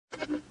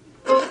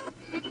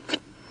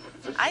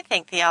I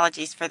think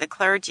theology's for the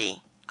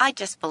clergy. I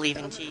just believe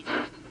in Jesus.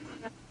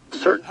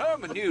 Certain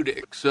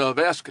hermeneutics of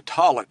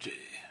eschatology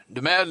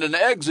demand an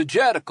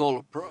exegetical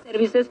approach.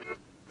 I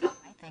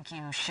think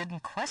you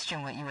shouldn't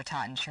question what you were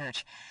taught in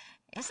church.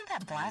 Isn't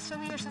that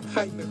blasphemy or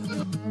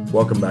something?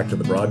 Welcome back to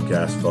the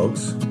broadcast,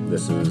 folks.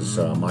 This is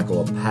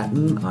Michael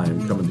Patton. I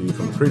am coming to you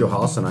from the Credo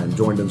House, and I am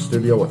joined in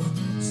studio with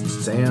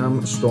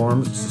Sam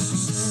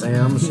Storms,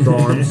 and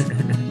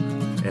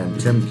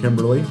Tim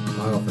Kimberly.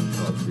 I often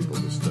cause people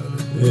to stutter.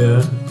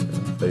 Yeah.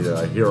 They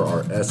hear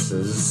our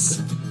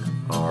S's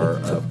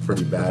are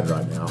pretty bad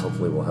right now.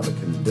 Hopefully we'll have a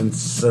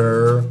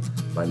condenser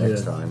by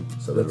next time,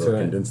 so that it'll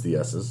condense the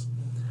S's.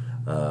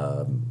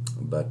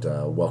 But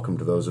welcome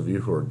to those of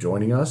you who are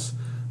joining us.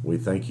 We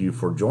thank you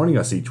for joining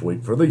us each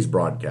week for these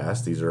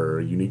broadcasts. These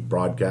are unique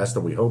broadcasts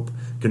that we hope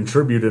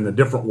contribute in a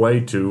different way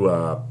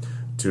to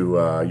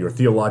your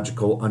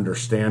theological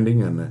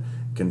understanding and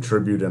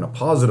contribute in a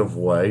positive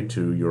way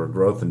to your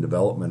growth and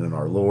development in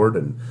our Lord,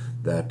 and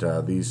that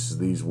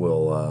these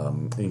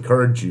will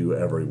encourage you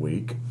every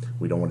week.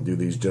 We don't want to do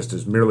these just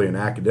as merely an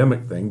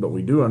academic thing, but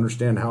we do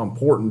understand how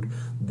important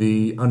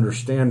the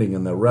understanding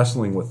and the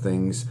wrestling with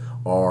things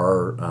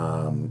are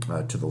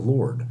to the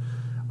Lord.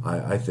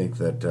 I think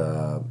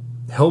that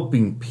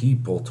helping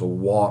people to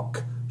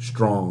walk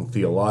strong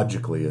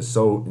theologically is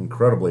so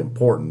incredibly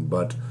important,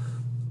 but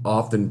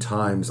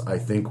oftentimes I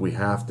think we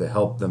have to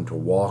help them to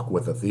walk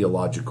with a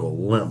theological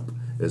limp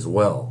as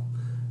well.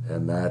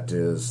 And that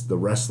is the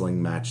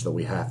wrestling match that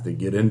we have to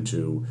get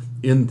into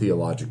in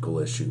theological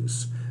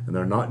issues. And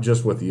they're not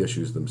just with the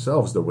issues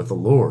themselves, they're with the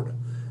Lord.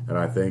 And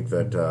I think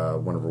that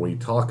whenever we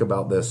talk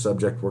about this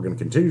subject we're going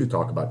to continue to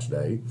talk about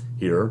today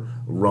here,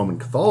 Roman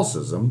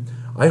Catholicism,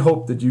 I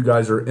hope that you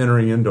guys are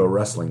entering into a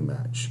wrestling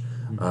match.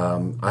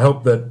 I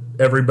hope that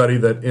everybody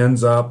that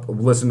ends up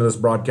listening to this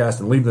broadcast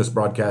and leaving this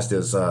broadcast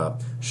is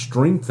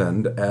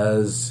strengthened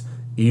as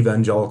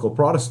evangelical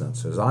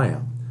Protestants, as I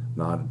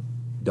am.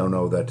 Don't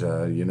know that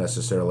you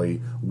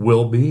necessarily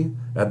will be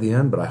at the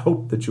end, but I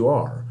hope that you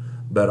are.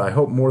 But I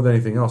hope more than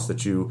anything else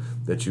that you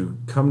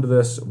come to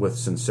this with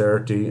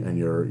sincerity and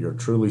you're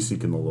truly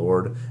seeking the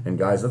Lord. And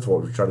guys, that's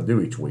what we try to do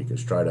each week,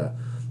 is try to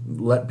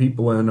let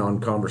people in on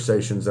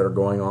conversations that are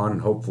going on,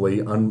 and hopefully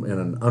in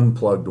an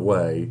unplugged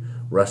way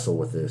wrestle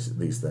with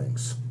these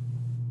things.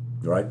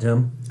 Right,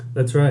 Tim?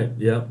 That's right.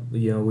 Yeah.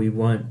 We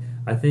want,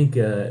 I think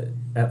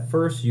at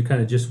first you kind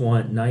of just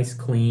want nice,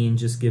 clean,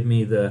 just give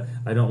me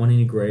I don't want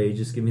any gray,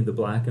 just give me the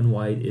black and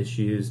white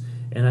issues.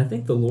 And I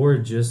think the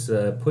Lord just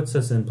puts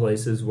us in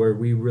places where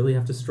we really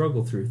have to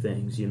struggle through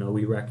things.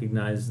 We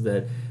recognize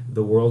that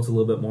the world's a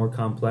little bit more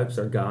complex.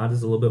 Our God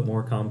is a little bit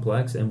more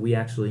complex, and we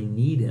actually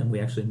need Him.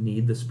 We actually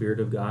need the Spirit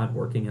of God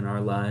working in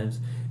our lives,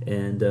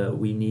 and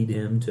we need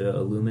Him to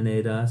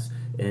illuminate us.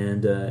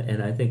 And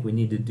I think we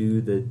need to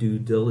do the due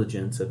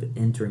diligence of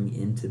entering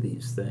into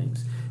these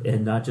things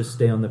and not just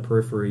stay on the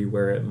periphery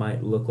where it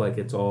might look like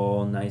it's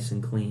all nice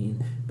and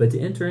clean, but to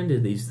enter into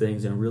these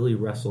things and really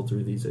wrestle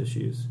through these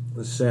issues.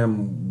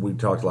 Sam, we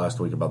talked last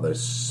week about the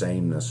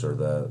sameness or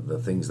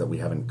the things that we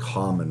have in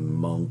common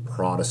among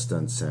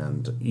Protestants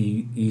and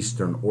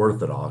Eastern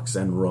Orthodox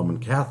and Roman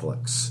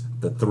Catholics,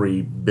 the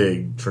three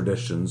big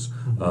traditions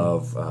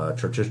of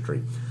church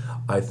history.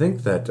 I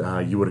think that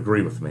you would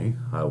agree with me.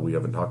 We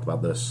haven't talked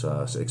about this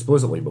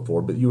explicitly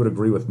before, but you would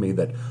agree with me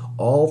that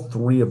all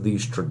three of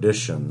these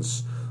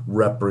traditions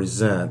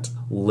represent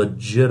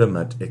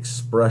legitimate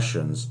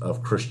expressions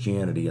of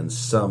Christianity in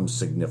some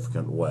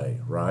significant way,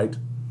 right?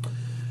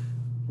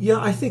 Yeah,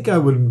 I think I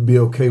would be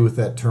okay with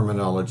that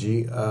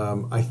terminology.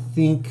 I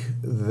think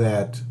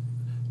that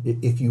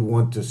if you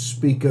want to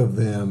speak of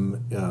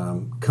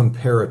them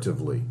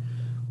comparatively,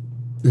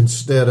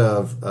 instead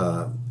of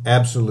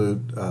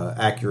absolute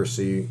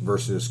accuracy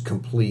versus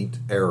complete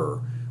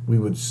error, we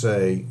would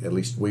say, at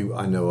least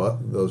I know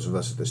those of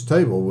us at this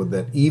table, would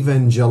that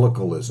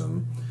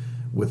evangelicalism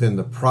within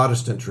the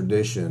Protestant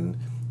tradition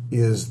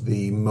is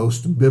the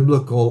most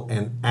biblical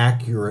and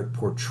accurate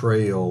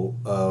portrayal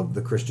of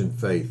the Christian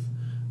faith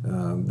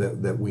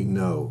that we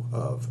know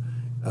of.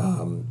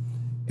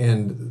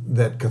 And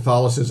that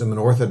Catholicism and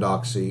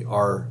Orthodoxy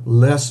are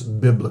less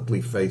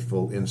biblically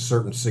faithful in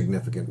certain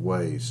significant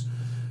ways.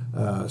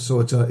 So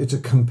it's a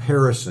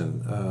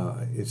comparison,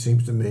 it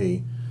seems to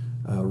me,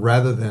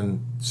 rather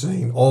than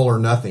saying all or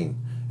nothing,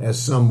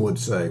 as some would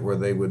say, where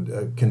they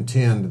would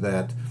contend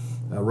that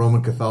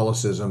Roman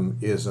Catholicism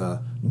is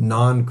a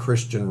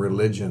non-Christian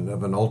religion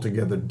of an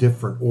altogether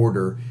different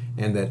order,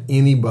 and that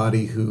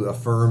anybody who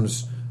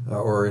affirms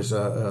or is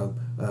a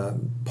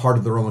part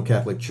of the Roman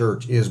Catholic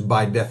Church is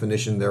by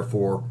definition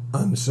therefore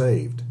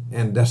unsaved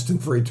and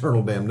destined for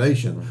eternal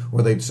damnation,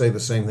 or they'd say the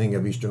same thing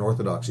of Eastern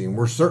Orthodoxy. And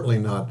we're certainly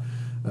not,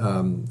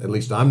 at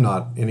least I'm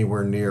not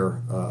anywhere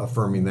near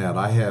affirming that.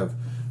 I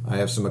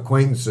have some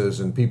acquaintances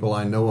and people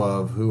I know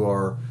of who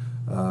are,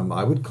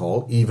 I would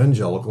call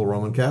evangelical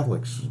Roman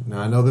Catholics. Now,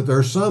 I know that there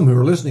are some who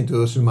are listening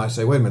to us who might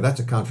say, wait a minute, that's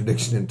a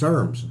contradiction in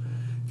terms.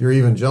 If you're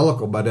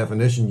evangelical, by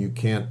definition, you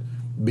can't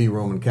be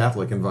Roman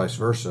Catholic and vice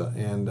versa.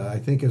 And I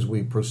think as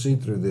we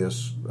proceed through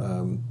this,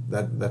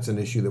 that's an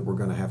issue that we're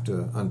going to have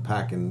to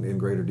unpack in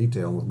greater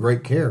detail and with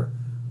great care.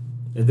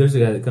 There's a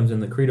guy that comes in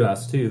the Credo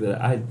House too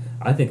that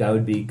I think I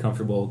would be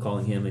comfortable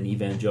calling him an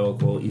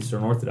evangelical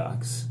Eastern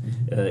Orthodox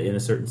in a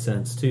certain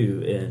sense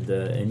too,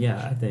 and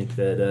yeah, I think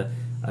that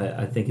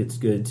I think it's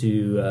good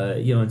to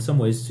in some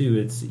ways too.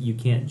 It's you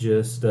can't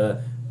just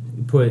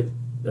put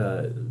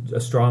a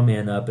straw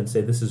man up and say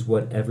this is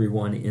what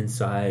everyone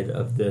inside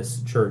of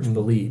this church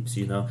believes,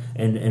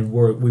 and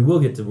we will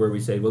get to where we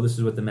say, well, this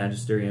is what the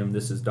magisterium,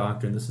 this is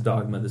doctrine, this is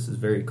dogma, this is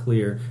very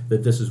clear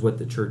that this is what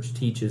the church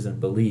teaches and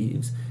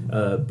believes.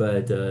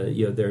 But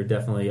there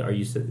definitely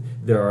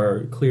there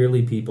are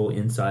clearly people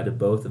inside of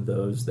both of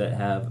those that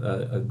have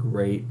a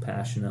great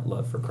passionate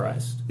love for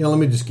Christ. Let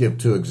me just give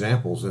two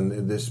examples,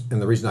 and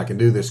the reason I can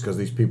do this because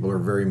these people are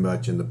very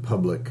much in the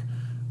public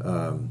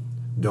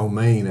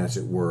domain, as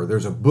it were.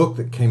 There's a book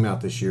that came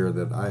out this year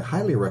that I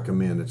highly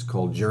recommend. It's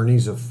called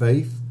Journeys of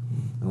Faith.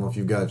 I don't know if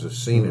you guys have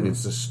seen it.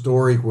 It's the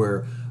story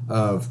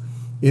of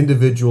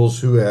individuals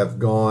who have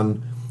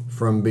gone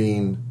from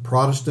being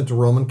Protestant to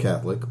Roman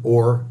Catholic,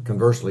 or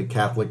conversely,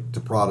 Catholic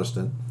to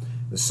Protestant,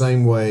 the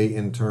same way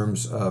in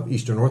terms of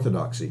Eastern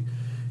Orthodoxy.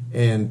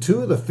 And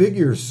two of the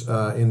figures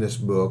in this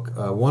book,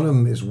 one of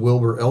them is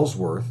Wilbur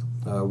Ellsworth.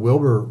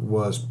 Wilbur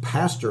was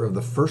pastor of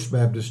the First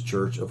Baptist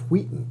Church of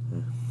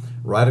Wheaton,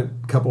 right a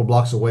couple of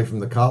blocks away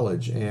from the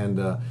college, and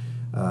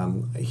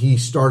he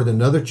started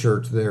another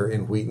church there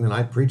in Wheaton, and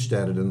I preached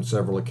at it on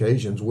several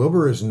occasions.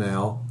 Wilbur is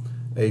now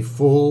a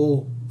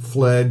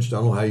full-fledged, I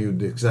don't know how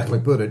you'd exactly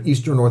put it,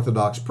 Eastern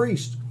Orthodox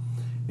priest,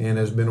 and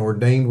has been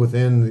ordained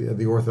within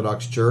the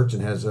Orthodox Church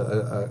and has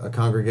a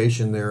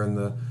congregation there in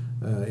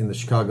the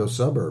Chicago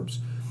suburbs.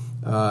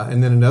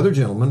 And then another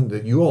gentleman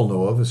that you all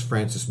know of is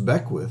Francis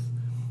Beckwith,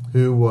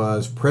 who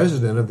was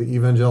president of the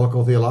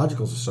Evangelical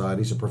Theological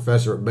Society. He's a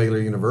professor at Baylor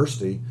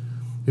University,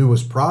 who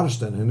was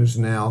Protestant and who's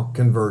now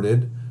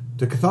converted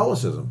to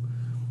Catholicism.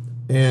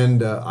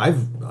 And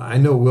I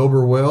know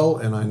Wilbur well,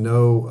 and I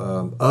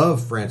know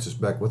of Francis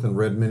Beckwith and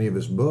read many of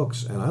his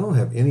books, and I don't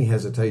have any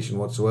hesitation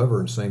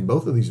whatsoever in saying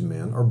both of these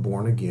men are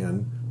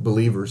born-again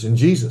believers in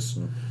Jesus.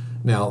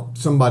 Now,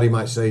 somebody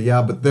might say,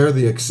 yeah, but they're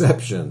the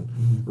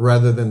exception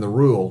rather than the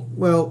rule.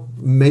 Well,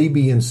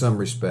 maybe in some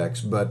respects,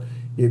 but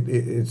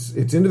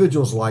it's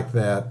individuals like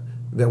that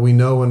we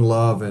know and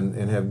love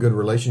and have good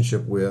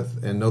relationship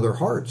with and know their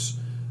hearts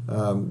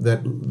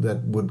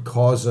that would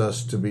cause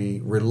us to be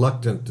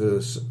reluctant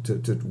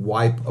to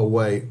wipe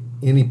away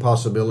any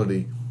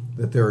possibility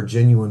that there are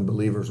genuine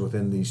believers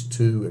within these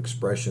two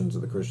expressions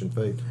of the Christian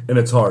faith. And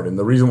it's hard. And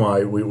the reason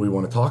why we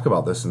want to talk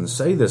about this and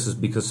say this is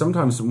because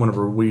sometimes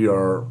whenever we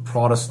are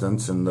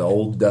Protestants, and the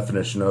old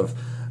definition of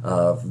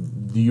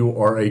you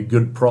are a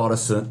good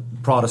Protestant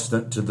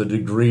to the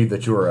degree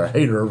that you are a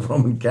hater of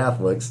Roman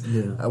Catholics,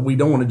 we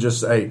don't want to just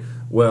say,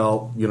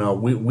 well,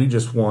 we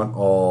just want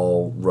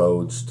all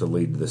roads to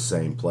lead to the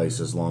same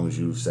place as long as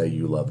you say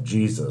you love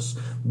Jesus,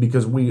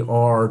 because we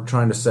are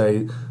trying to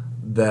say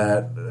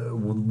that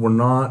we're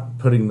not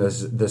putting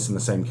this in the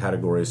same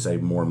category as, say,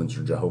 Mormons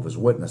or Jehovah's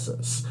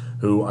Witnesses,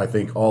 who I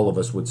think all of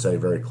us would say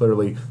very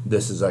clearly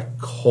this is a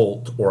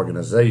cult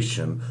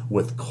organization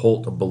with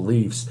cult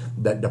beliefs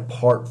that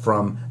depart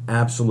from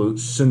absolute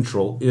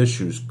central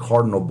issues,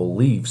 cardinal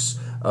beliefs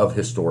of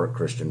historic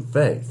Christian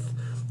faith.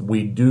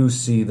 We do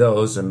see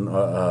those and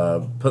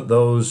put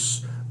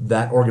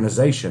that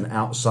organization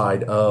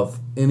outside of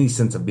any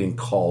sense of being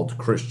called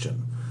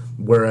Christian.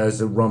 Whereas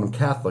a Roman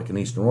Catholic and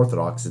Eastern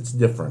Orthodox, it's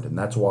different. And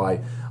that's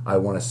why I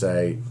want to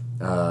say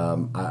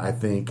I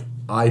think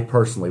I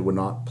personally would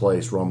not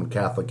place Roman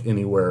Catholic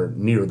anywhere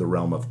near the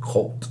realm of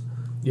cult.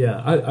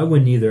 Yeah, I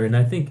wouldn't either. And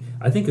I think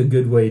a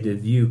good way to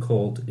view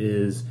cult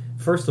is,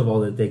 first of all,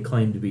 that they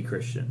claim to be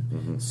Christian.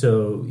 Mm-hmm.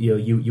 So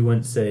you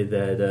wouldn't say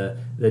that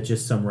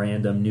just some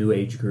random New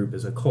Age group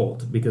is a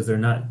cult, because they're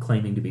not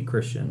claiming to be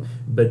Christian.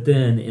 Mm-hmm. But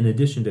then, in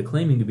addition to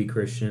claiming to be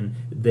Christian,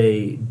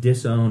 they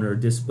disown or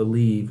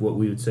disbelieve what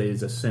we would say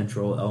is a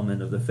central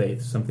element of the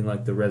faith, something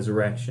like the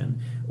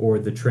resurrection or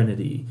the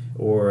Trinity,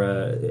 or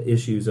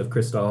issues of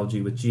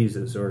Christology with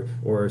Jesus,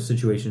 or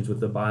situations with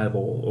the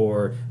Bible,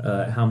 or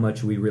how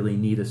much we really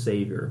need a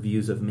Savior,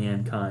 views of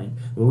mankind.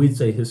 Well, we'd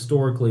say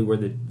historically were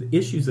the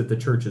issues that the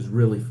church has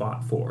really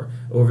fought for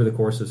over the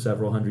course of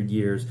several hundred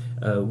years.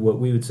 What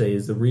we would say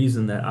is the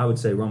reason that I would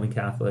say Roman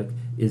Catholic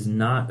is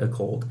not a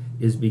cult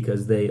is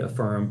because they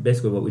affirm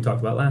basically what we talked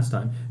about last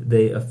time.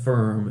 They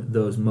affirm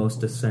those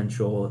most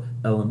essential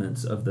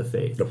elements of the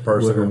faith. The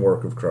person and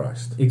work of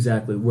Christ.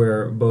 Exactly,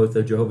 where both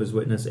the Jehovah's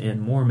Witness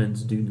and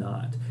Mormons do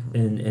not.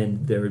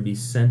 And there would be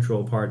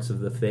central parts of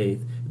the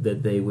faith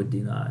that they would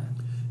deny.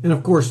 And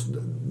of course,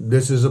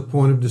 this is a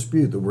point of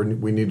dispute that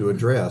we need to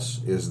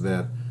address, is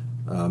that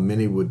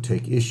many would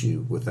take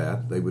issue with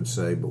that. They would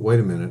say, but wait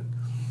a minute,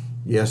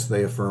 yes,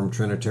 they affirm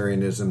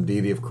Trinitarianism,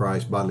 deity of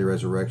Christ, bodily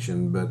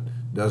resurrection, but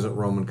doesn't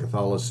Roman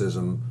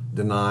Catholicism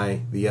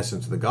deny the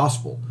essence of the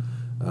gospel?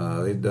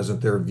 Doesn't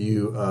their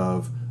view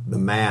of the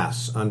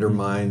Mass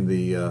undermine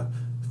the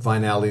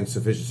finality and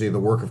sufficiency of the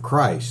work of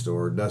Christ,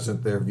 or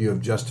doesn't their view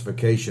of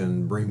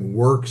justification bring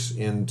works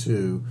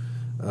into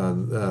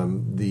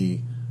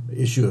the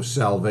issue of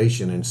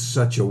salvation in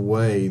such a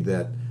way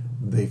that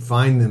they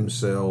find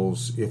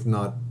themselves, if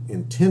not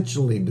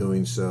intentionally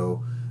doing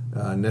so,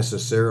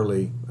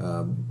 necessarily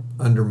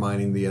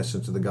undermining the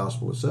essence of the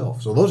gospel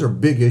itself? So those are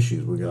big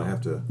issues we're going to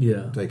have to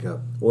take up.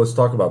 Well, let's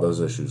talk about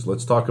those issues.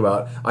 Let's talk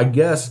about,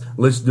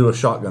 let's do a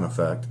shotgun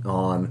effect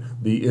on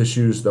the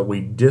issues that we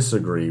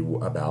disagree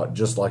about,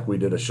 just like we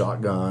did a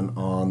shotgun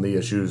on the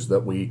issues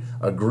that we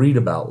agreed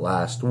about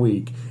last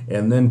week,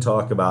 and then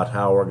talk about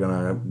how we're going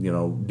to,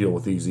 deal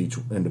with these each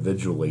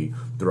individually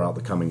throughout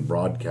the coming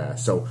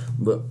broadcast. So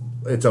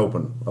it's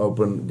open.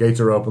 Gates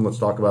are open. Let's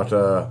talk about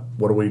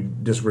what do we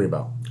disagree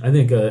about. I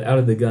think out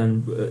of the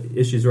gun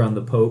issues around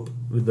the Pope,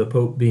 with the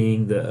Pope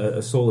being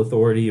a sole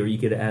authority, or you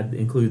could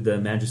include the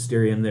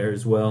magisterium there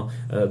as well.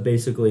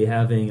 Basically,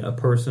 having a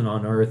person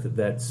on earth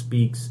that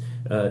speaks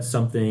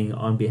something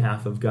on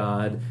behalf of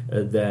God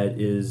that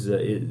is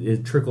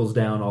it trickles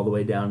down all the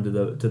way down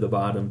to the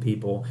bottom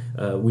people.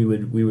 We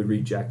would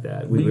reject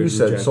that. You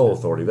said sole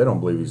authority. They don't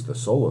believe he's the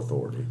sole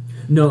authority.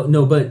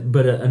 No,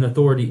 but an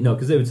authority. No,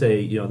 because they would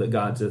say that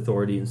God's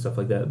authority and stuff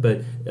like that.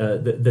 But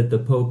that the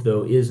Pope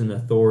though is an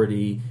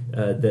authority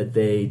that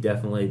they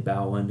definitely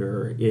bow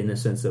under, in a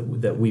sense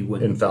that we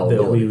wouldn't.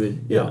 Infallibility. That we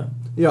would,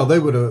 Yeah, they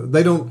would.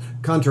 They don't.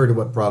 Contrary to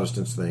what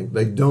Protestants think,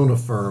 they don't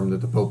affirm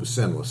that the Pope is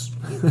sinless.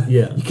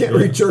 Yeah, you can't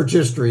read church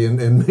history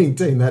and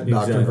maintain that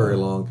doctrine very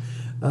long.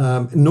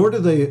 Nor do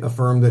they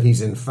affirm that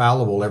he's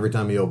infallible every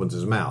time he opens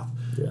his mouth.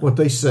 Yeah. What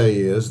they say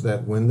is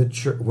that when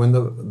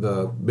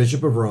the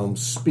Bishop of Rome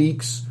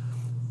speaks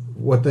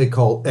what they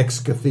call ex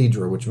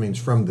cathedra, which means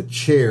from the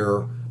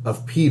chair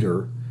of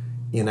Peter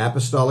in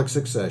apostolic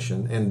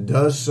succession, and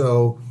does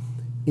so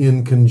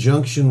in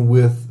conjunction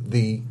with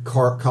the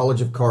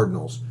College of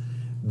Cardinals,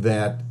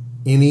 that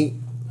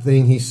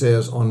anything he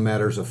says on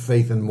matters of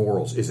faith and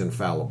morals is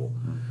infallible.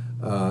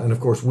 And of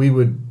course, we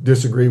would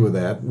disagree with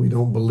that. We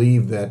don't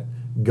believe that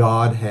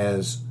God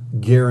has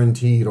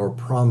guaranteed or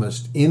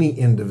promised any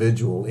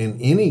individual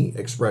in any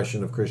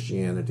expression of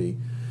Christianity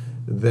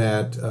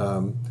that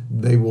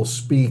they will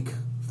speak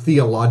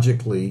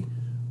theologically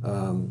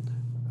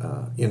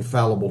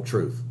infallible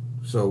truth.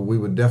 So we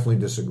would definitely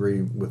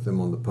disagree with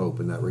them on the Pope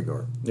in that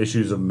regard.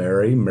 Issues of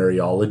Mary,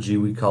 Mariology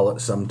we call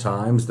it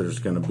sometimes. There's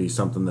going to be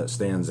something that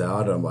stands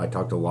out. I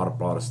talk to a lot of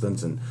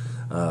Protestants and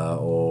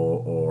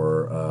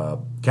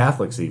or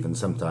Catholics even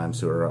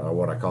sometimes, who are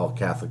what I call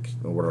Catholic,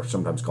 or what are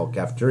sometimes called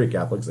cafeteria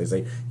Catholics. They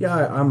say,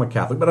 I'm a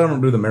Catholic, but I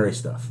don't do the Mary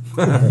stuff.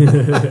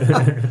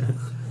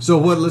 So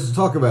let's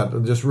talk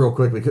about, just real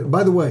quickly.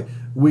 By the way,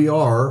 we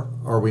are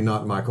we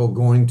not, Michael,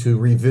 going to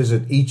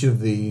revisit each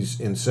of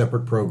these in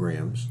separate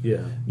programs.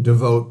 Yeah.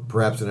 Devote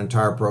perhaps an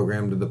entire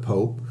program to the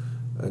Pope,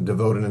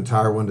 devote an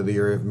entire one to the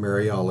area of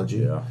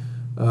Mariology. Yeah.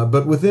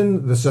 But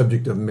within the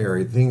subject of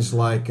Mary, things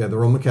like the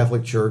Roman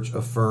Catholic Church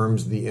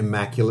affirms the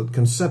Immaculate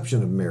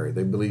Conception of Mary.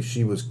 They believe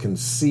she was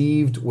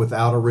conceived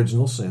without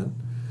original sin.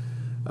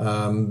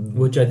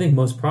 Which I think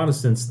most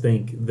Protestants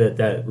think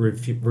that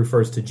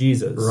refers to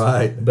Jesus,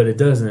 right? But it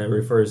doesn't. It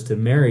refers to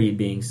Mary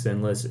being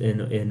sinless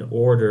in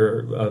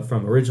order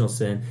from original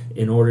sin,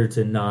 in order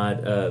to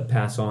not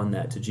pass on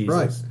that to Jesus.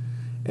 Right.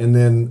 And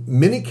then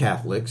many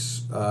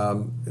Catholics,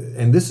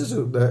 and this is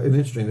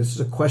this is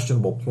a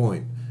questionable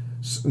point.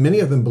 Many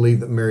of them believe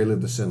that Mary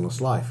lived a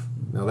sinless life.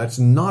 Now that's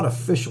not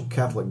official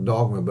Catholic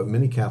dogma, but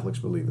many Catholics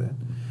believe that.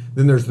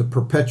 Then there's the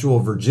perpetual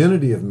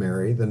virginity of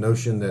Mary, the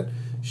notion that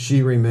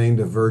she remained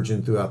a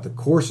virgin throughout the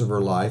course of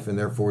her life, and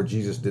therefore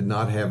Jesus did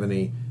not have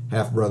any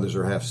half-brothers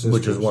or half-sisters.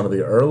 Which is one of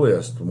the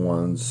earliest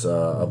ones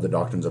of the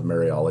doctrines of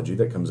Mariology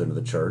that comes into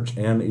the church,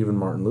 and even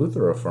Martin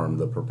Luther affirmed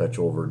the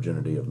perpetual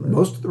virginity of Mary.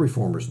 Most of the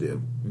Reformers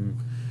did. Mm.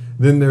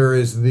 Then there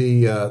is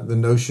the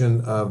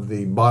notion of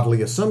the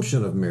bodily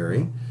assumption of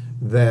Mary,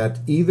 that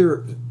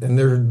either, and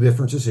there are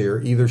differences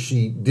here, either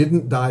she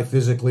didn't die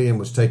physically and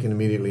was taken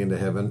immediately into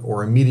heaven,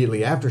 or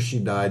immediately after she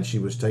died, she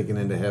was taken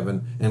into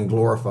heaven and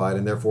glorified,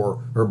 and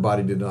therefore her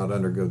body did not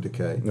undergo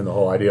decay. And the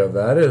whole idea of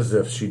that is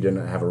if she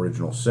didn't have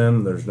original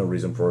sin, there's no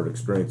reason for her to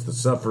experience the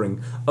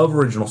suffering of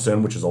original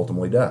sin, which is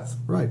ultimately death.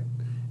 Right.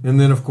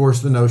 And then, of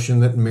course, the notion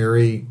that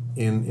Mary,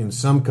 in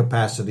some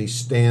capacity,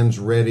 stands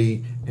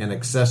ready and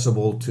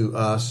accessible to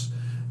us,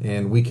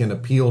 and we can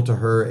appeal to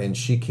her, and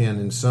she can,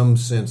 in some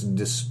sense,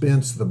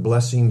 dispense the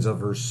blessings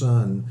of her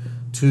Son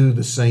to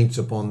the saints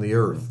upon the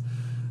earth.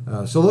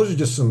 So those are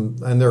just some,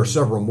 and there are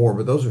several more,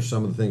 but those are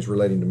some of the things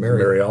relating to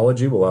Mary.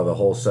 Mariology, we'll have a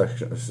whole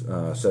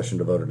session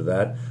devoted to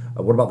that.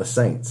 What about the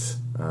saints?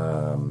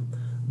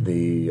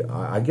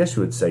 I guess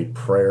you would say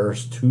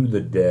prayers to the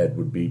dead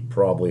would be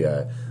probably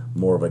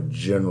more of a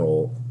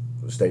general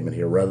statement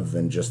here, rather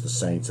than just the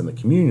saints and the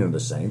communion of the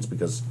saints,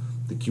 because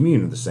the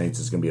communion of the saints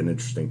is going to be an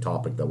interesting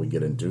topic that we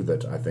get into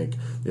that I think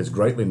is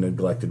greatly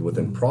neglected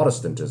within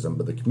Protestantism,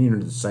 but the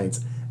communion of the saints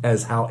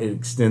as how it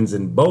extends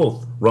in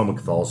both Roman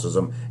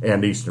Catholicism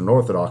and Eastern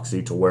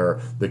Orthodoxy, to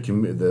where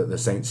the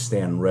saints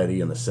stand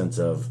ready in the sense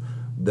of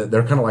that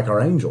they're kind of like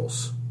our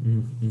angels.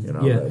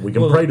 We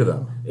can pray to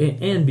them.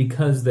 And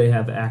because they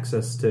have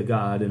access to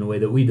God in a way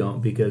that we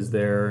don't, because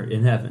they're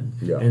in heaven.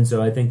 Yeah. And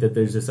so I think that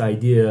there's this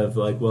idea of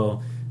like,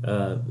 well,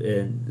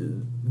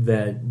 and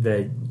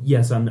that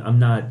yes, I'm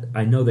not.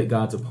 I know that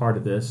God's a part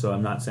of this, so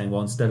I'm not saying,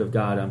 well, instead of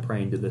God, I'm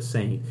praying to the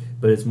saint.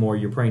 But it's more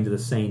you're praying to the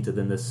saint, and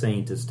then the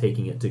saint is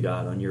taking it to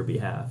God on your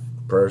behalf.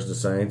 Prayers to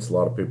saints. A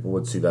lot of people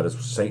would see that as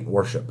saint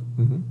worship.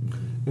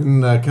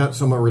 And kind of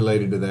somewhat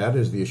related to that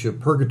is the issue of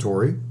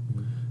purgatory.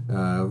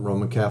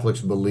 Roman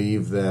Catholics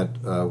believe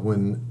that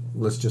when,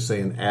 let's just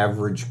say, an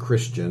average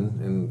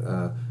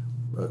Christian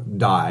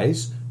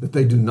dies, that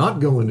they do not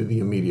go into the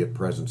immediate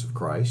presence of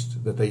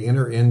Christ, that they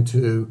enter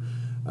into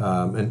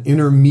an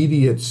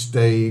intermediate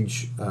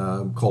stage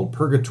called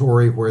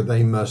purgatory, where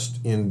they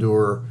must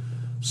endure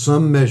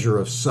some measure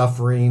of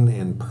suffering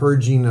and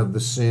purging of the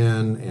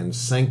sin and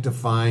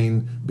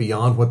sanctifying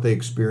beyond what they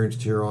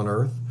experienced here on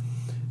earth.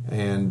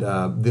 And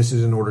this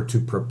is in order to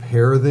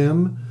prepare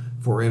them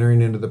for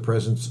entering into the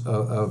presence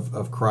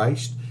of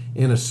Christ.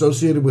 And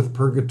associated with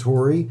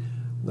purgatory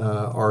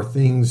are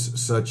things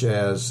such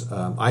as,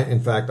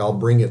 I'll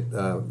bring it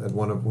at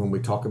when we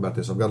talk about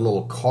this. I've got a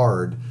little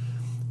card,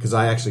 because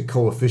I actually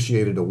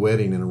co-officiated a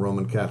wedding in a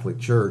Roman Catholic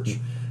church,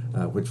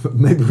 which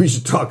maybe we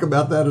should talk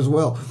about that as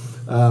well.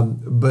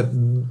 But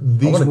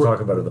these I want to talk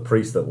about the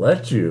priest that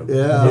let you.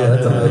 Yeah,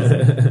 that's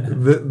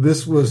amazing.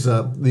 This was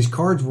these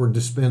cards were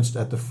dispensed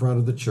at the front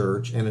of the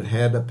church, and it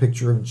had a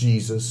picture of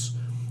Jesus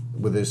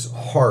with his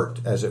heart,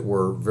 as it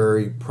were,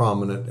 very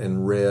prominent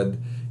and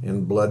red,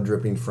 and blood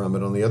dripping from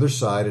it. On the other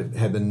side, it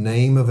had the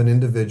name of an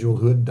individual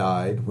who had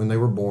died, when they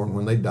were born,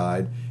 when they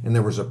died, and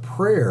there was a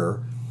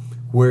prayer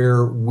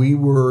where we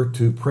were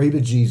to pray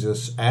to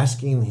Jesus,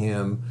 asking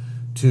him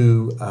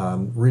to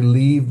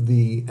relieve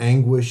the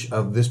anguish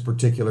of this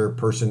particular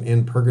person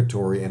in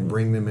purgatory and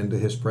bring them into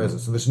his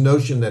presence. So this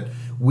notion that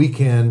we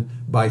can,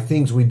 by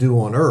things we do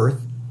on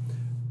earth,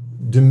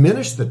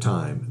 diminish the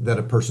time that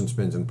a person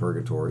spends in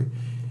purgatory.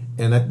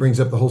 And that brings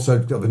up the whole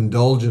subject of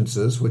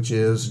indulgences, which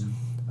is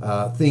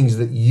things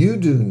that you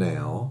do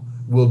now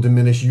will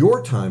diminish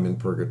your time in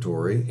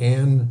purgatory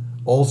and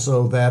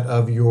also that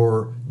of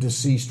your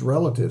deceased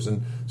relatives.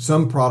 And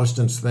some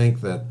Protestants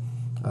think that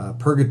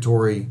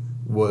purgatory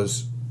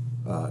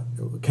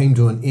came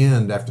to an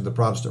end after the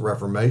Protestant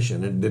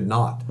Reformation. It did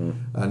not.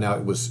 Now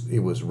it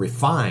was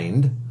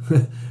refined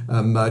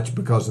much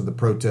because of the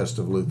protest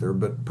of Luther,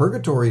 but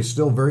purgatory is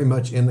still very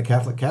much in the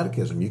Catholic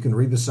Catechism. You can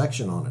read the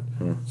section on it.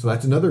 So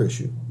that's another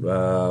issue.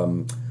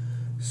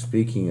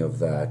 Speaking of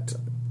that,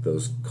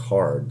 those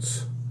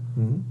cards,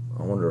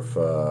 I wonder if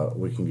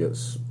we can get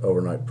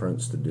Overnight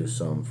Prints to do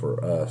some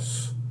for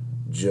us,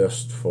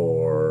 just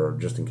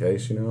in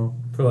case,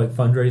 For like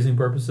fundraising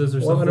purposes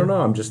or something? Well, I don't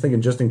know. I'm just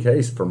thinking just in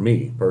case for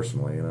me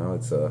personally,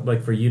 it's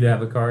like for you to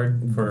have a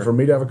card? For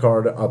me to have a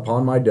card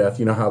upon my death.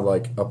 You know how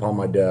upon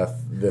my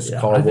death this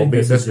car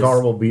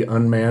will be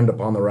unmanned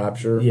upon the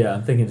rapture? Yeah,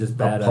 I'm thinking just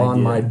bad upon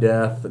idea. my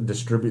death,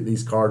 distribute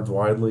these cards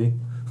widely.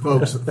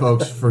 Folks,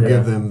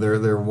 forgive them.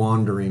 They're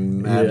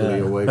wandering madly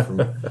away from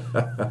it.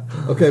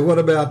 Okay, what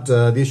about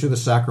the issue of the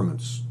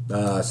sacraments?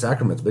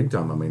 Sacraments, big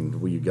time. I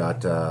mean, you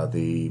got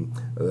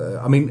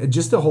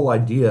just the whole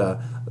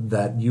idea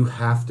that you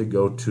have to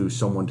go to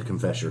someone to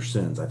confess your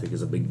sins, I think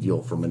is a big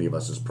deal for many of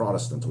us as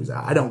Protestants. We say,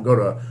 I don't go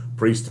to a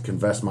priest to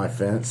confess my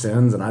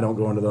sins, and I don't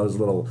go into those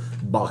little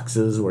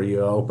boxes where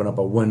you open up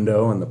a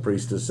window and the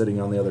priest is sitting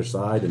on the other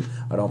side, and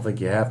I don't think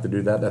you have to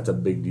do that. That's a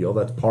big deal.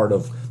 That's part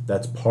of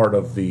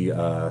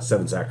the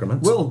seven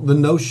sacraments. Well,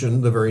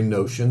 the very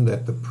notion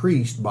that the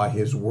priest, by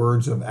his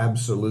words of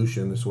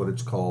absolution, is what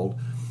it's called,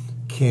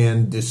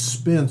 can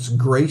dispense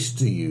grace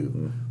to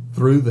you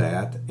through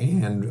that,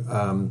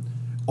 and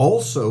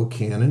also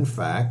can, in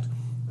fact,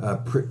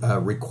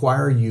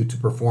 require you to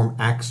perform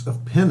acts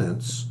of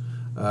penance,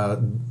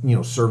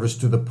 service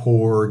to the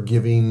poor,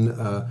 giving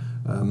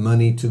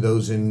money to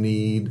those in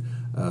need,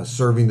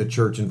 serving the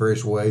church in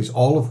various ways,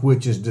 all of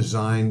which is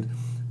designed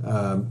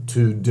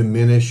to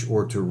diminish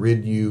or to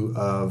rid you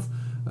of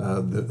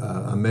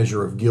a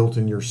measure of guilt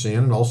in your sin,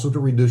 and also to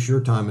reduce your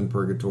time in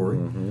purgatory.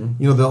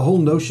 The whole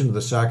notion of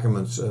the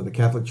sacraments, the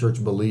Catholic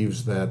Church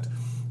believes that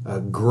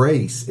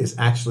grace is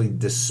actually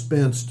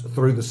dispensed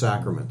through the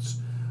sacraments.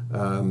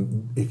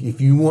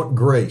 If you want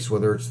grace,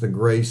 whether it's the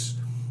grace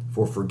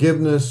for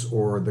forgiveness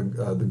or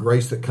the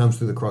grace that comes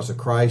through the cross of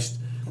Christ,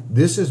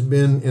 this has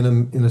been,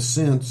 in a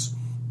sense,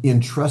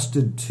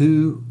 entrusted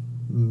to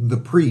the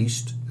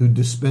priest who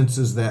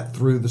dispenses that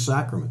through the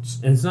sacraments.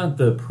 And it's not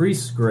the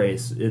priest's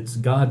grace, it's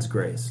God's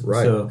grace.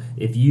 Right. So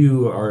if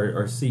you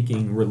are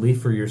seeking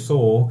relief for your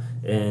soul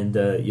and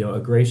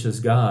a gracious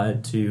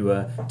God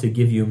to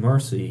give you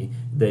mercy,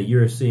 that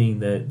you're seeing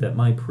that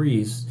my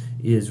priest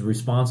is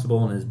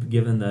responsible and is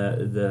given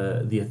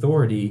the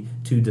authority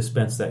to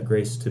dispense that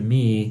grace to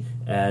me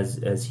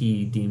as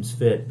he deems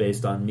fit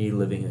based on me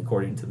living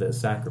according to the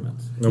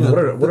sacraments. And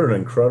what an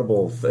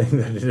incredible thing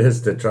that it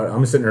is to try.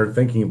 I'm sitting here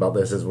thinking about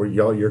this as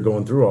you're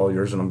going through all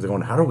yours, and I'm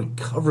going, how do we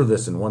cover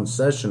this in one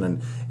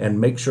session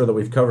and make sure that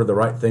we've covered the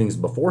right things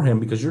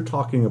beforehand? Because you're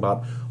talking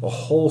about a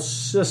whole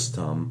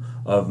system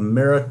of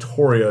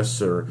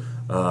meritorious or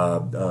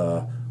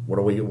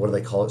what do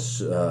they call it?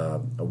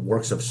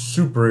 Works of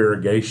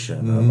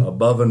supererogation,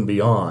 above and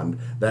beyond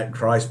that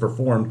Christ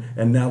performed,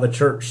 and now the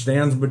church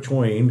stands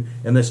between,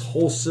 and this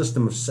whole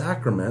system of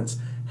sacraments.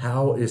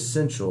 How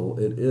essential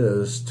it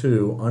is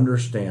to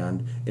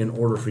understand in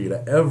order for you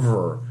to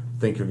ever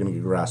think you're going to get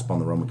a grasp on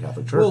the Roman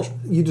Catholic Church. Well,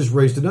 you just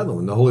raised another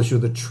one, the whole issue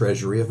of the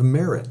treasury of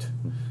merit.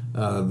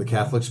 The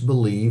Catholics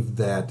believe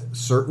that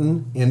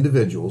certain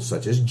individuals,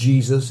 such as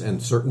Jesus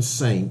and certain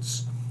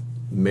saints,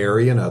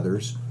 Mary and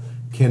others,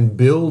 can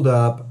build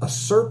up a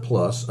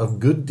surplus of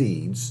good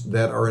deeds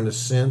that are in a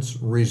sense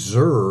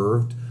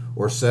reserved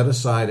or set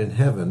aside in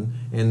heaven,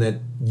 and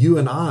that you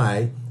and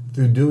I,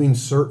 through doing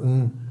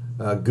certain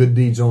good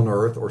deeds on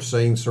earth or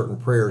saying certain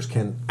prayers,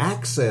 can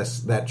access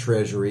that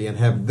treasury and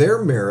have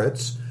their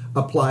merits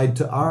applied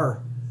to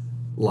our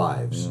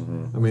lives.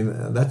 I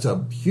mean, that's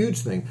a huge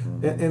thing.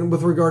 And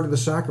with regard to the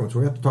sacraments,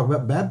 we have to talk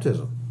about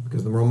baptism,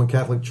 because the Roman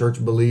Catholic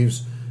Church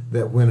believes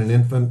that when an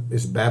infant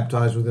is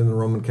baptized within the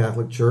Roman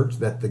Catholic Church,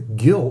 that the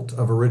guilt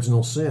of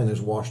original sin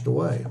is washed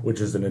away. Which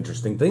is an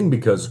interesting thing,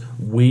 because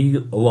we,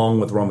 along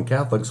with Roman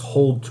Catholics,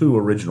 hold to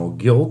original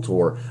guilt,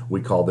 or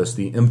we call this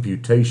the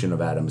imputation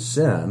of Adam's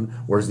sin,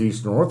 whereas the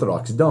Eastern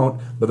Orthodox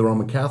don't, but the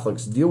Roman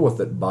Catholics deal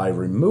with it by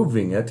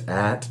removing it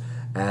at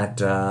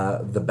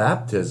the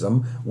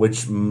baptism,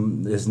 which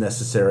is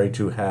necessary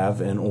to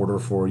have in order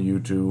for you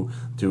to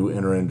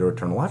enter into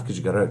eternal life, because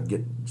you got to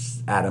get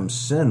Adam's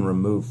sin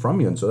removed from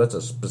you, and so that's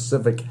a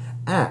specific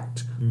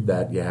act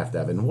that you have to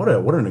have. And what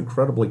an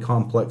incredibly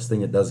complex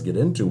thing it does get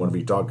into whenever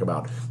you talk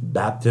about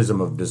baptism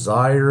of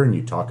desire, and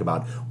you talk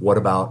about what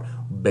about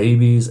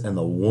babies in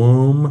the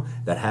womb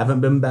that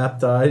haven't been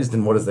baptized,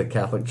 and what is the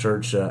Catholic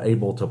Church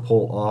able to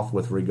pull off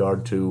with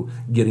regard to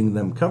getting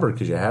them covered,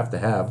 because you have to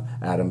have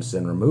Adam's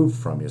sin removed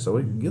from you. So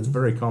it gets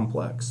very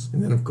complex.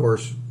 And then, of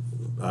course,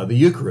 the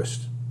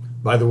Eucharist.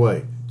 By the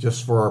way,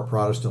 just for our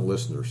Protestant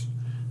listeners,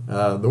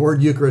 the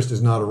word Eucharist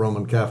is not a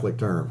Roman Catholic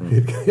term.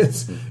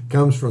 It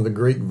comes from the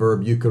Greek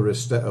verb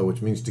eucharisteo,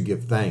 which means to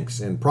give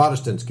thanks. And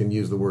Protestants can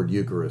use the word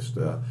Eucharist.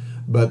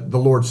 But the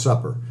Lord's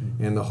Supper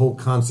and the whole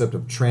concept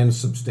of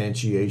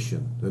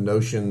transubstantiation, the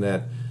notion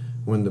that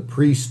when the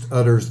priest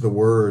utters the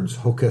words,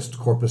 hoc est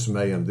corpus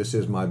meum, this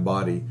is my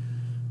body,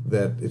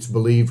 that it's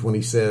believed when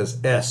he says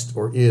est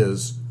or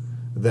is,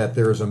 that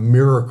there is a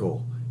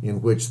miracle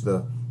in which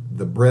the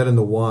bread and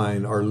the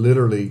wine are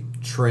literally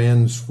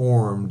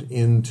transformed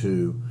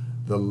into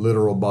the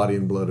literal body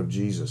and blood of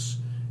Jesus.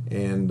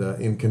 And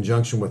in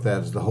conjunction with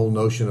that is the whole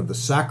notion of the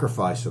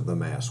sacrifice of the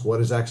Mass.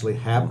 What is actually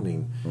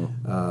happening?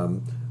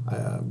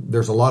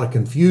 There's a lot of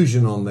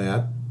confusion on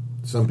that.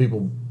 Some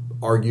people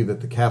argue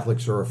that the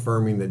Catholics are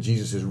affirming that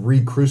Jesus is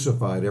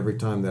re-crucified every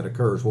time that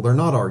occurs. Well, they're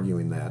not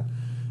arguing that.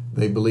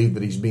 They believe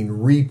that he's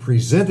being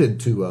re-presented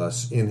to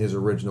us in his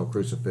original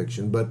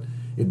crucifixion. But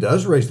it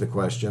does raise the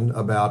question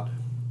about,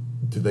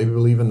 do they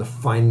believe in the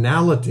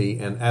finality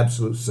and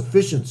absolute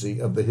sufficiency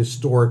of the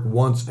historic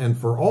once and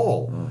for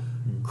all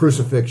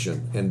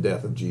crucifixion and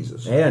death of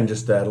Jesus? And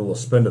just to add a little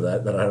spin to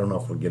that I don't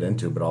know if we'll get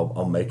into, but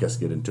I'll make us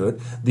get into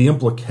it, the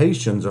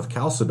implications of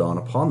Chalcedon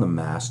upon the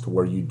Mass, to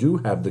where you do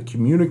have the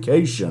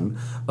communication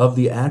of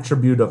the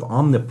attribute of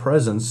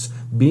omnipresence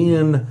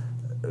being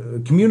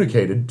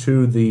communicated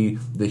to the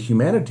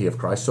humanity of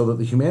Christ, so that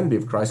the humanity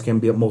of Christ can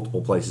be at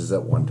multiple places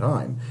at one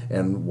time.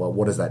 And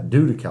what does that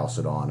do to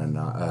Chalcedon? And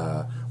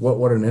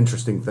what an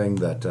interesting thing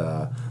that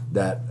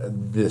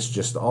this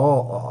just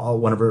all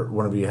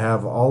whenever you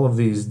have all of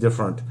these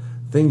different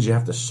things, you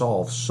have to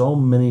solve so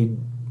many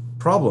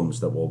problems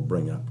that we'll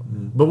bring up.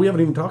 But we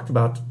haven't even talked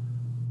about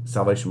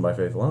salvation by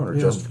faith alone, or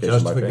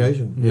justification by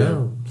faith.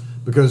 Yeah.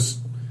 Because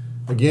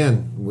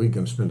again, we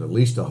can spend at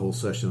least a whole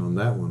session on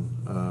that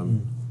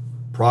one.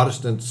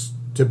 Protestants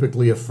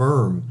typically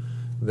affirm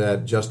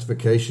that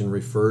justification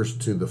refers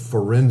to the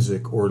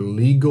forensic or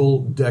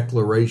legal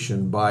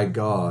declaration by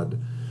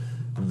God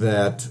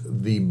that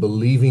the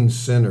believing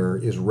sinner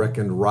is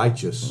reckoned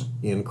righteous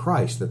in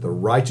Christ, that the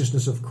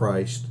righteousness of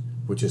Christ,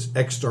 which is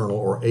external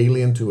or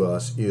alien to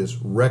us, is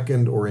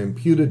reckoned or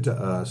imputed to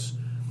us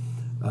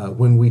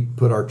when we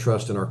put our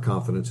trust and our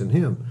confidence in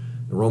him.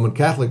 The Roman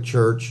Catholic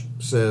Church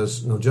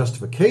says, no,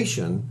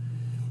 justification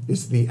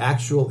is the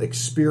actual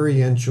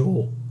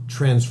experiential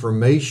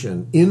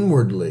transformation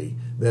inwardly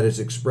that is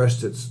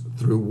expressed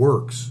through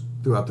works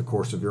throughout the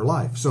course of your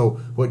life. So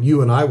what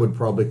you and I would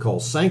probably call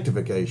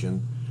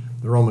sanctification,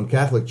 the Roman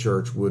Catholic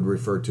Church would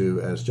refer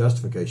to as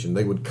justification.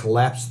 They would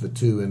collapse the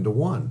two into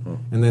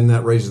one. And then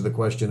that raises the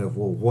question of,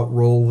 well, what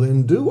role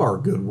then do our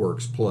good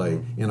works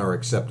play in our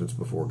acceptance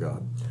before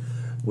God?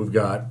 We've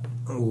got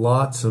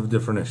Lots of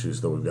different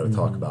issues that we've got to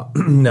talk about.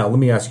 Now, let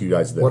me ask you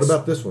guys this. What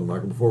about this one,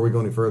 Michael, before we go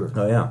any further?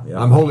 Oh, yeah.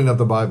 I'm holding up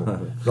the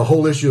Bible. The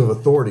whole issue of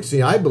authority.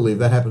 See, I believe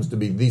that happens to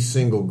be the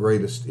single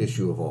greatest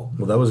issue of all.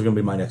 Well, that was going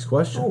to be my next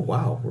question. Oh,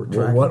 wow. We're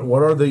tracking.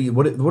 What are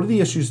the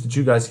issues that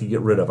you guys can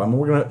get rid of? I mean,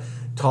 we're going to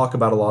talk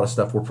about a lot of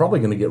stuff. We're probably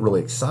going to get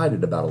really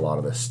excited about a lot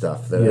of this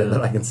stuff that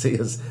I can see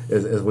as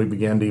we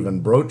begin to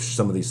even broach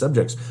some of these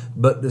subjects.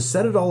 But to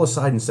set it all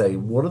aside and say,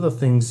 what are the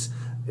things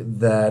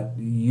that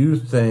you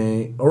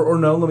think, or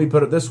no, let me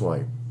put it this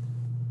way.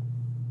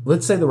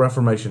 Let's say the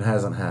Reformation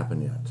hasn't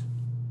happened yet,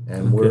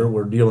 and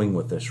we're dealing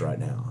with this right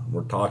now.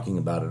 We're talking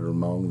about it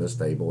among this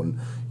table, and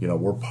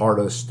we're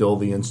part of still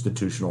the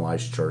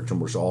institutionalized church,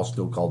 and we're all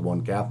still called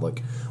one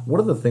Catholic.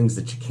 What are the things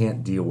that you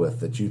can't deal with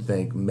that you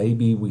think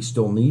maybe we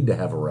still need to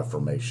have a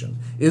Reformation?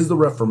 Is the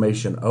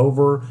Reformation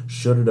over?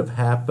 Should it have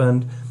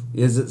happened?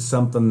 Is it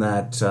something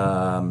that,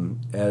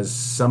 as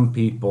some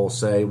people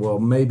say, well,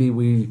 maybe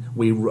we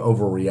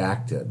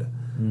overreacted?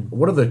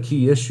 What are the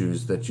key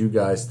issues that you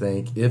guys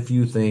think, if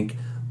you think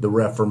the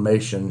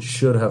Reformation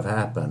should have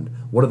happened,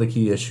 what are the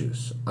key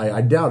issues? I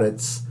doubt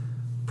it's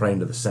praying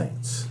to the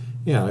saints.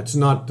 Yeah, it's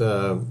not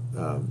the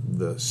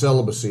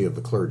celibacy of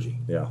the clergy.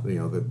 Yeah.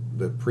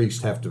 The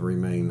priests have to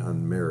remain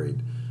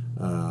unmarried.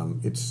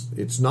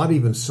 It's not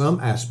even some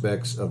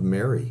aspects of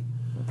Mary.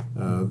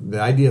 The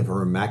idea of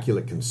her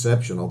immaculate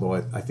conception, although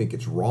I think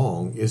it's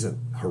wrong, isn't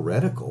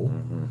heretical.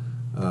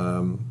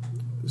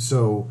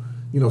 So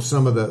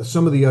some of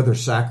the other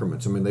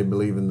sacraments. I mean, they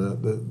believe in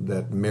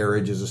that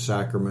marriage is a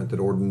sacrament, that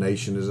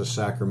ordination is a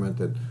sacrament,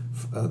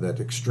 that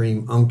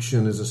extreme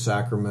unction is a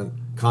sacrament,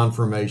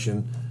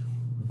 confirmation.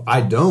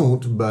 I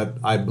don't, but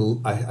I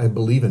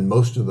believe in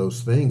most of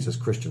those things as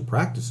Christian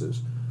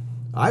practices.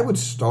 I would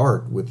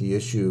start with the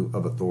issue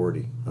of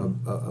authority,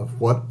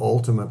 of what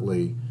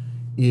ultimately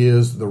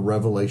is the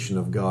revelation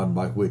of God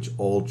by which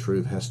all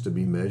truth has to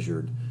be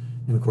measured.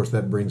 And of course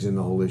that brings in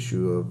the whole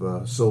issue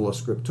of sola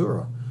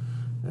scriptura.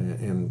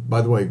 And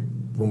by the way,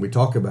 when we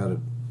talk about it,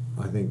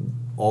 I think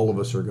all of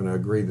us are going to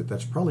agree that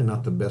that's probably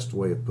not the best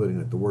way of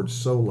putting it. The word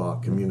sola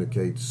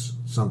communicates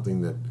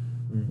something that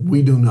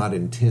we do not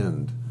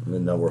intend.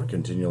 And that we're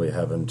continually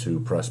having to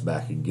press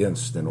back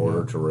against in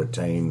order to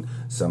retain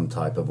some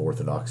type of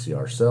orthodoxy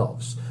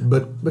ourselves.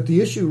 But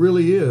the issue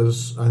really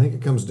is, I think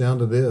it comes down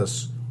to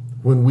this.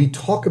 When we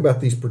talk about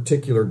these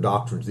particular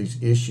doctrines,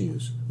 these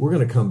issues, we're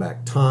going to come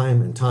back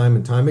time and time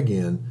and time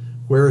again.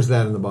 Where is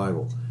that in the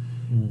Bible?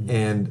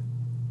 And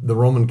the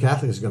Roman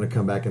Catholic is going to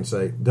come back and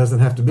say, it doesn't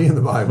have to be in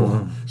the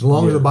Bible. As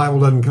long as the Bible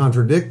doesn't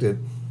contradict it.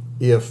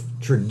 If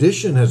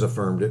tradition has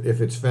affirmed it,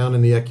 if it's found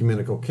in the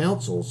ecumenical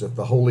councils, if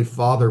the Holy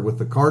Father with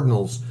the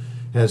cardinals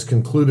has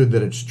concluded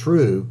that it's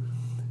true,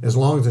 as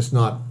long as it's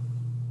not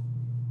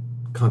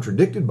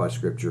contradicted by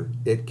Scripture,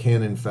 it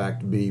can in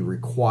fact be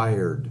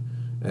required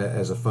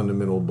as a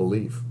fundamental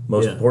belief.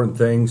 Most important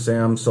thing,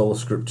 Sam, sola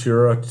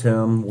scriptura.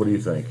 Tim, what do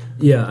you think?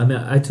 Yeah, I mean,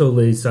 I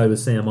totally side with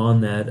Sam on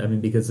that. I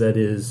mean, because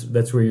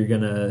that's where you're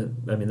gonna.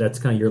 I mean, that's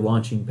kind of your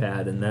launching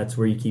pad, and that's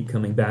where you keep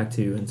coming back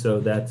to. And so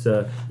that's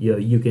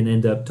you can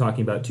end up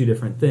talking about two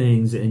different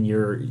things, and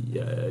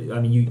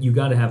you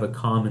got to have a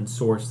common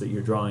source that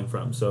you're drawing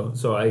from.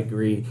 So I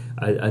agree.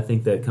 I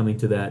think that coming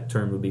to that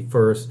term would be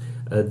first.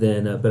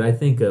 But I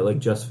think like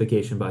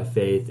justification by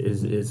faith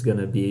is going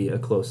to be a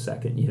close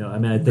second. I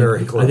mean, I think,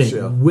 very close.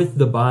 With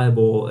the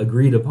Bible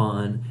agreed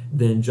upon,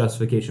 then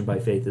justification by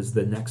faith is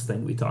the next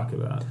thing we talk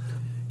about.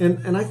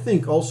 And I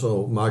think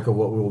also, Michael,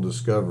 what we will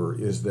discover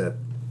is that,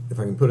 if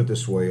I can put it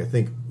this way, I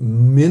think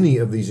many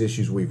of these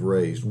issues we've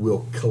raised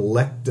will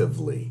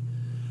collectively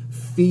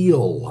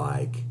feel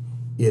like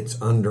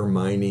it's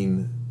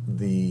undermining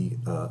the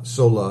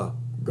sola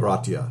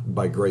gratia,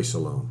 by grace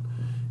alone.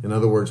 In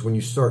other words, when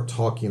you start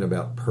talking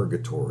about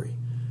purgatory,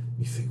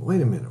 you think,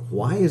 wait a minute,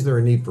 why is there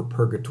a need for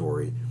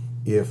purgatory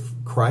if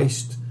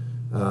Christ,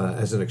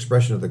 as an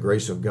expression of the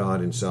grace of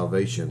God in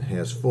salvation,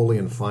 has fully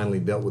and finally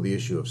dealt with the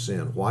issue of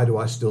sin? Why do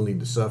I still need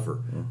to suffer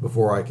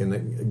before I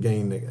can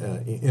gain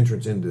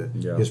entrance into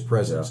His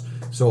presence?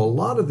 So a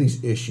lot of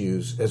these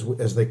issues,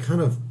 as they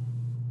kind of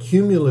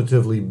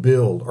cumulatively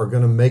build, are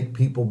going to make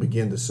people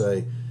begin to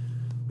say,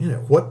 man,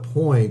 at what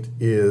point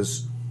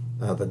is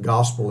the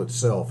gospel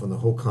itself and the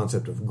whole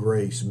concept of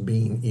grace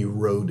being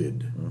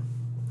eroded?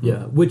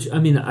 Yeah, which, I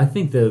mean, I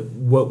think that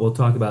what we'll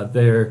talk about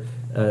there,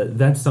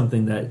 that's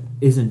something that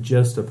isn't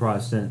just a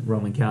Protestant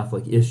Roman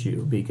Catholic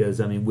issue, because,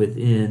 I mean,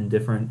 within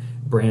different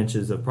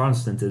branches of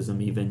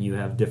Protestantism, even, you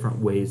have different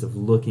ways of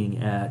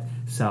looking at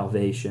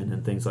salvation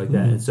and things like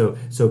that. And so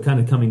kind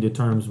of coming to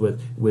terms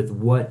with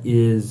what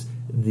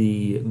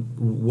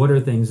are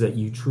things that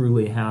you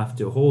truly have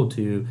to hold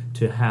to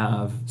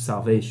have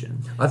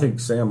salvation. I think,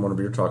 Sam,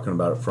 whenever you're talking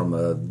about it from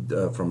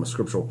a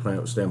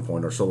scriptural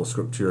standpoint, or sola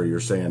scriptura, you're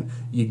saying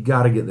you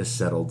got to get this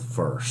settled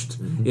first.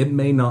 It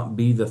may not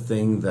be the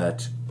thing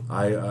that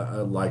I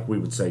like we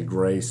would say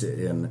grace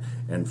and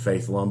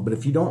faith alone, but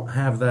if you don't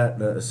have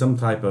that some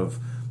type of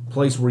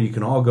place where you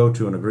can all go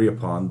to and agree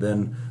upon,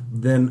 then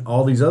then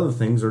all these other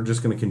things are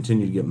just going to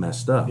continue to get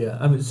messed up. Yeah,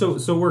 I mean,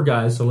 so we're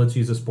guys. So let's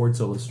use a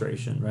sports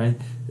illustration, right?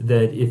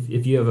 That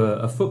if you have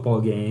a football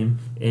game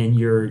and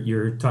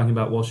you're talking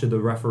about, well, should the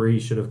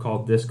referee should have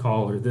called this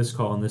call or this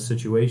call in this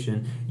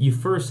situation? You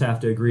first have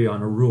to agree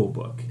on a rule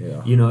book.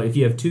 Yeah. You know, if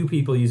you have two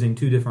people using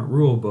two different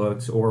rule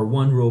books or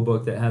one rule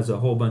book that has a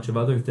whole bunch of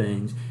other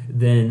things,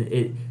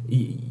 then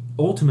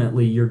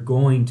ultimately you're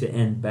going to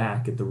end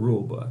back at the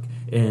rule book.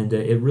 And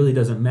it really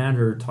doesn't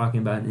matter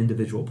talking about an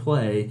individual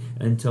play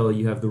until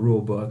you have the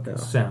rule book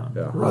sound.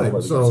 Yeah.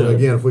 Right. So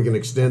again, if we can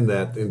extend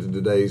that into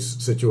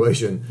today's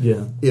situation,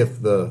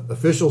 if the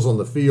officials on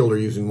the field are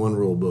using one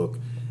rule book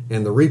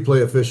and the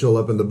replay official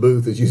up in the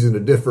booth is using a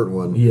different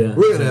one, we're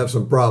going to have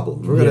some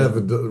problems. We're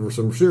going to have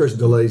some serious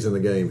delays in the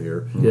game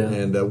here. Yeah.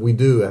 And we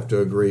do have to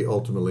agree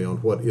ultimately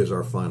on what is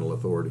our final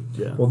authority.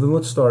 Yeah. Well, then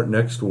let's start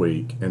next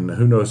week, and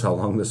who knows how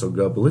long this will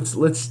go, but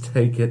let's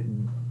take it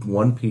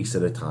one piece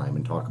at a time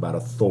and talk about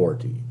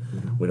authority.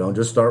 We don't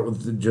just start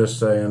with just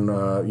saying,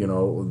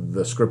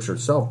 the Scripture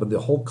itself, but the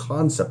whole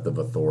concept of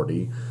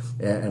authority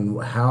and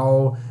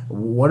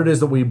what it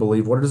is that we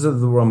believe, what it is that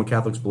the Roman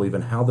Catholics believe,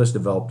 and how this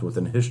developed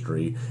within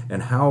history,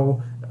 and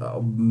how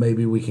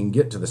maybe we can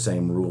get to the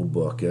same rule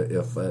book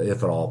if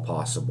at all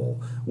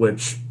possible.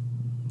 Which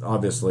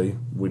obviously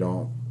we're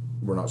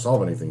not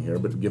solving anything here,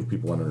 but give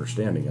people an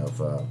understanding of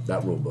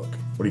that rule book.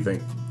 What do you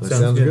think? That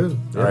sounds good.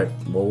 All right.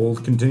 Well, we'll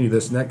continue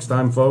this next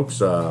time,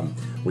 folks.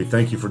 We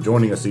thank you for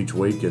joining us each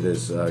week. It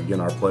is,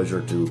 again, our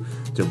pleasure to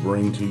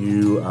bring to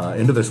you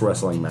into this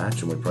wrestling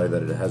match, and we pray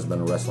that it has been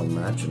a wrestling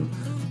match, and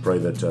pray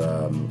that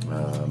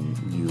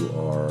you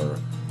are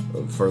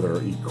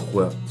further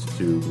equipped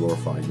to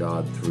glorify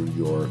God through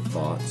your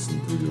thoughts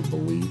and through your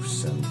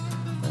beliefs, and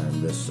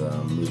this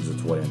moves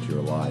its way into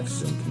your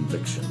lives in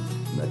conviction.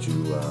 And that you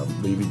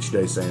leave each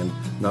day saying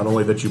not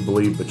only that you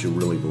believe, but you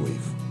really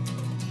believe.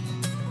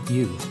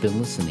 You've been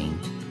listening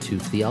to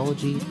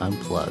Theology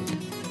Unplugged.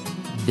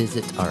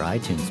 Visit our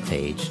iTunes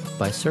page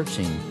by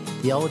searching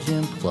Theology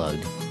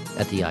Unplugged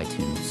at the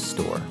iTunes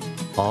Store.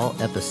 All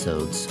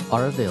episodes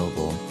are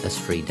available as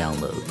free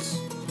downloads.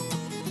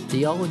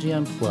 Theology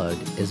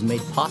Unplugged is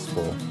made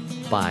possible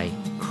by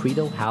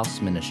Credo House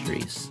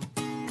Ministries.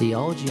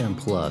 Theology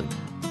Unplugged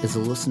is a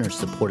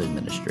listener-supported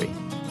ministry.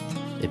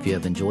 If you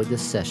have enjoyed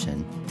this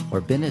session or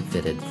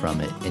benefited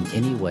from it in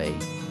any way,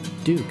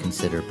 do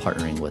consider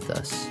partnering with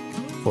us.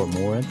 For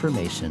more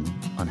information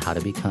on how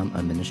to become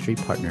a ministry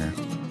partner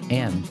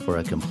and for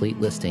a complete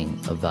listing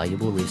of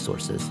valuable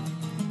resources,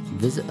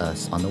 visit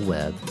us on the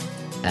web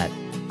at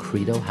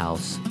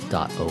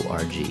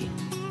credohouse.org.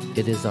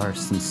 It is our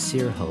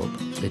sincere hope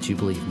that you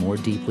believe more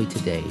deeply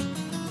today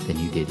than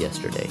you did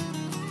yesterday.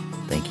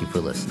 Thank you for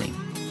listening.